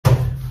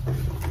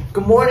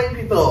Good morning,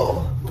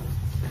 people.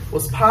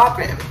 What's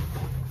poppin'?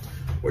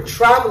 We're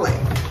traveling.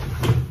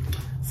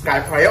 Sky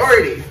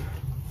priority.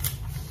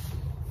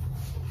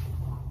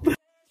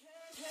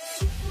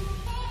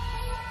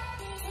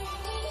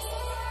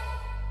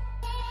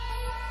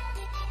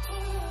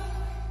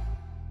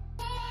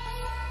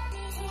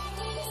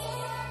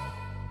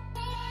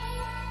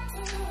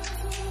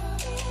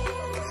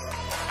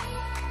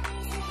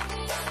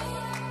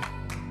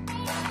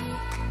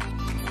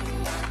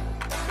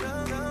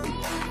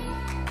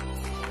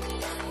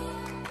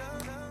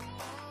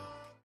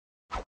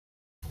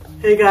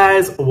 Hey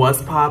guys, what's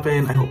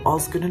poppin'? I hope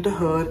all's good in the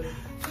hood.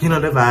 You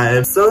know the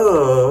vibes.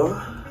 So,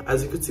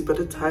 as you can see by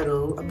the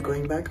title, I'm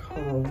going back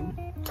home.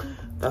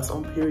 That's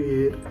on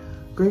period.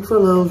 Going for a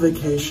little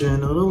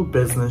vacation, a little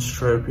business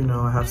trip. You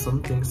know, I have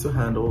some things to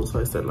handle. So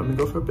I said, let me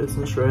go for a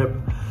business trip.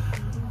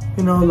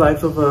 You know,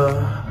 life of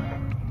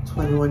a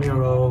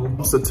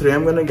 21-year-old. So today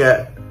I'm gonna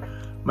get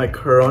my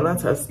corona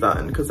test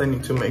done because I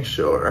need to make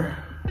sure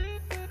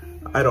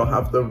I don't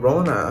have the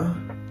Rona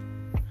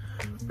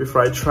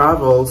before I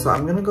travel. So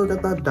I'm gonna go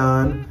get that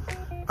done.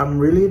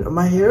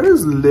 My hair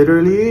is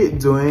literally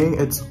doing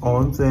its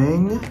own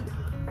thing.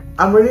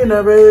 I'm really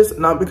nervous,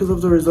 not because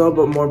of the result,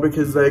 but more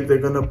because like they're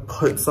gonna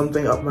put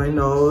something up my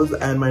nose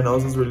and my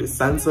nose is really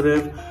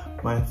sensitive.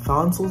 My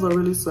tonsils are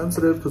really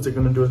sensitive because they're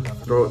gonna do a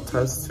throat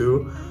test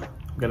too.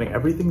 I'm getting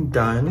everything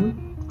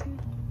done.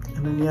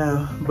 And then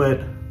yeah,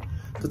 but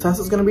the test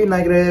is gonna be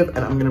negative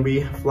and I'm gonna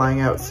be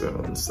flying out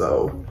soon.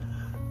 So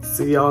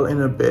see y'all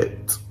in a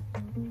bit.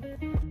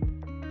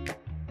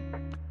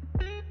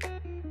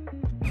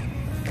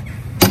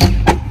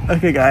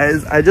 Okay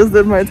guys, I just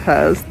did my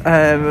test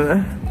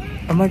and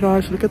oh my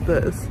gosh, look at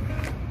this.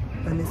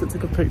 I need to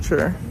take a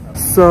picture.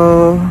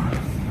 So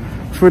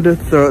for the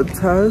throat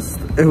test,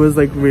 it was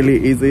like really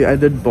easy. I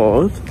did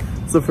both.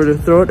 So for the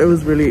throat, it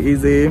was really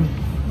easy.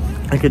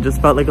 I could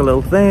just felt like a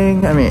little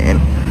thing. I mean,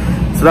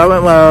 so that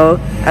went well.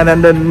 And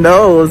then the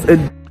nose, it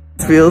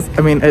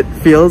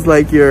feels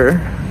like you're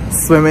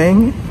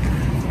swimming.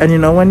 And you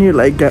know when you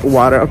like get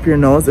water up your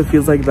nose, it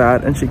feels like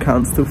that. And she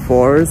counts to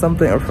 4 or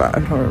something, or 5, I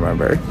don't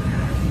remember.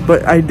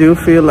 But I do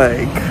feel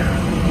like,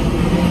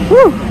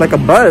 whew, like a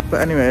buzz. But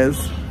anyways,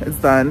 it's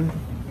done,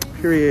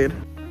 period.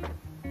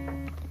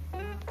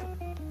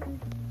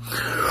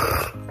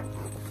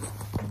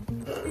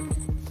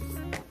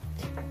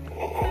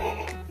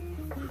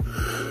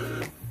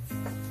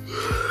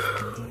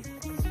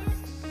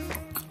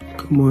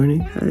 Good morning,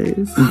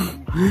 guys.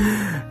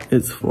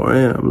 It's 4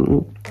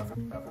 AM.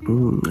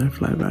 I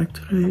fly back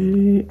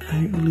today.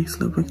 I only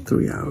slept like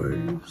 3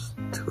 hours,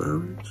 2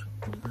 hours.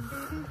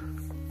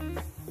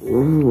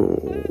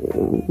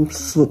 Oh, I'm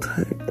so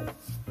tired.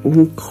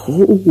 I'm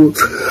cold.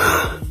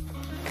 I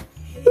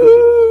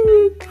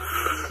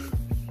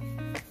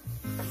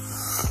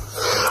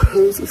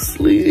was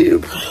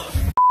asleep.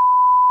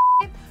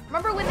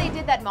 Remember when they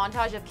did that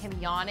montage of Kim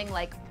yawning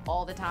like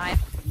all the time?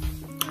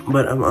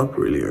 But I'm up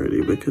really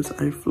early because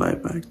I fly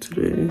back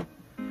today.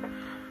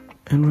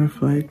 And my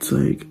flight's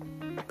like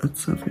at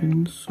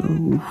 7, so...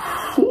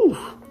 Whew.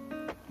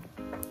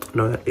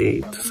 No, at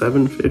 8,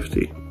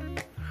 7:50.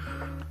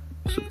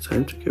 So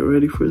time to get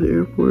ready for the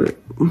airport.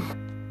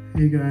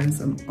 Hey guys,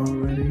 I'm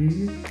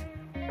already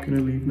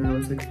gonna leave now.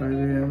 It's like 5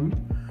 AM.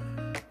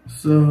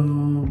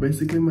 So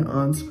basically my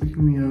aunt's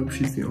picking me up.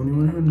 She's the only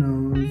one who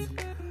knows.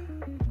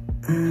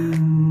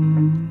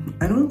 And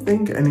I don't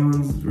think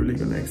anyone's really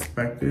gonna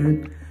expect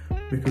it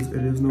because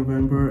it is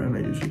November and I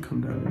usually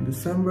come down in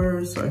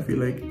December. So I feel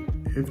like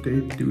if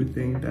they do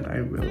think that I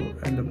will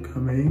end up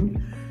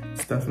coming,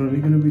 it's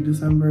definitely gonna be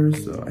December.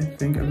 So I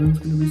think everyone's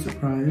gonna be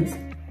surprised.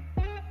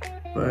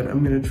 But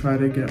I'm gonna try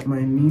to get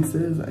my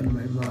nieces and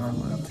my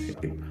mom on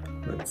tape.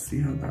 Let's see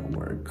how that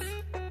works.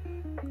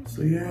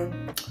 So yeah,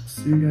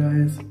 see you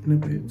guys in a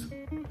bit.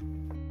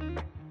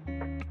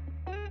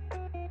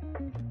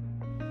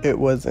 It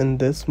was in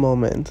this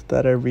moment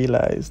that I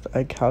realized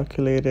I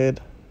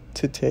calculated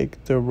to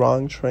take the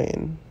wrong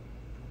train.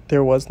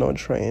 There was no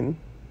train,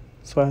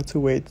 so I had to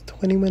wait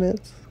 20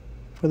 minutes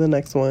for the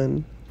next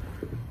one.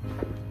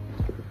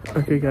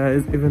 Okay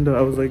guys, even though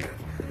I was like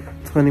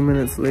 20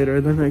 minutes later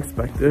than I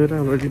expected, I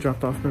already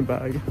dropped off my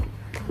bag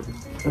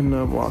and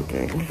now I'm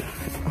walking.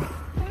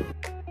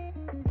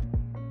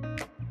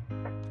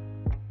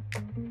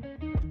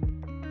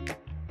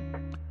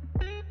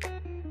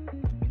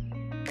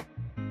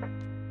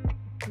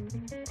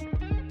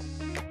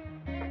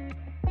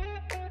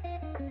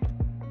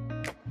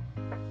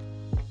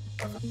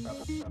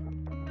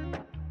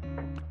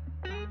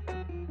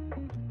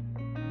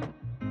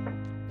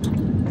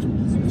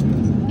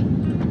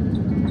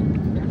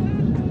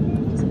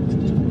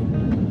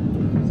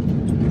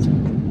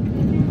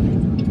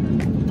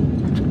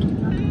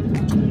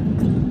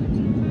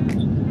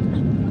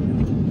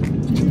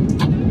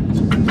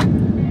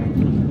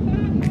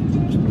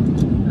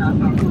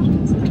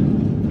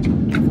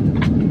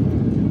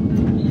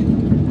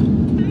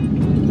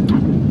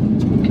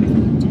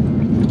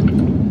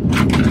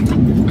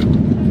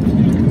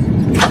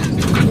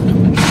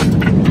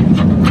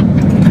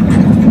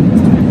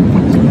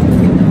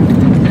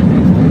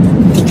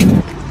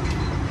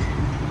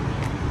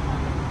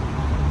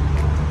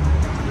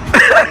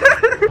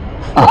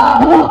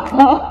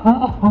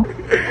 my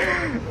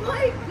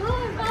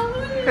God,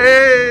 Mama.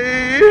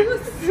 Hey!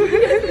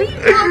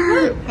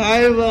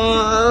 Hi,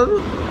 Mom!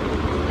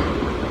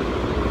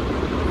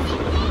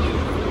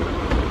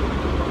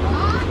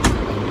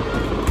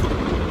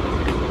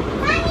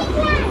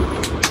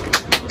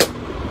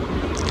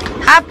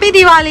 Happy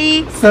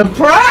Diwali!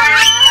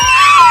 Surprise!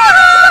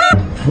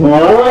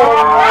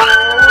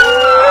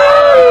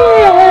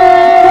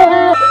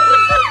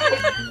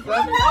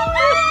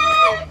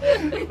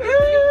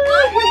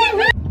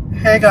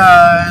 Hey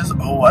guys,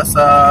 what's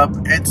up?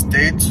 It's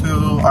day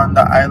 2 on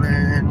the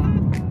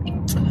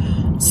island.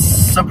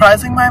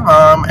 Surprising my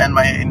mom and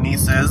my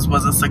nieces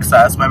was a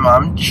success. My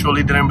mom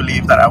truly didn't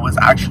believe that I was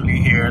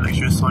actually here. Like,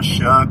 she was so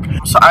shook.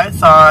 So I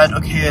thought,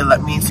 okay,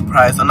 let me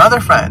surprise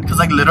another friend, because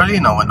like literally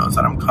no one knows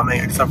that I'm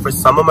coming except for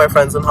some of my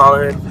friends in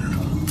Holland.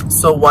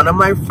 So one of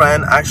my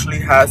friends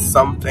actually has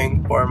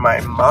something for my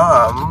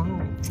mom.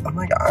 I'm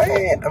like,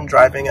 I'm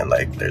driving and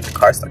like there's a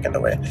car stuck in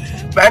the way.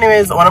 But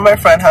anyways, one of my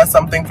friends has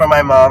something for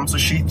my mom, so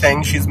she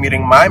thinks she's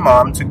meeting my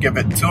mom to give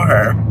it to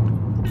her,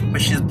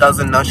 but she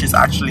doesn't know she's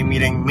actually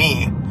meeting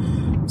me.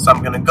 So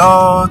I'm gonna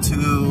go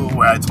to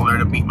where I told her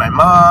to meet my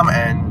mom,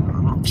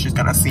 and she's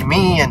gonna see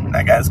me, and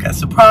I guys get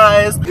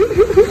surprised.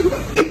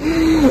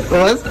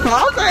 What's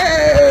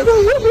poppin'?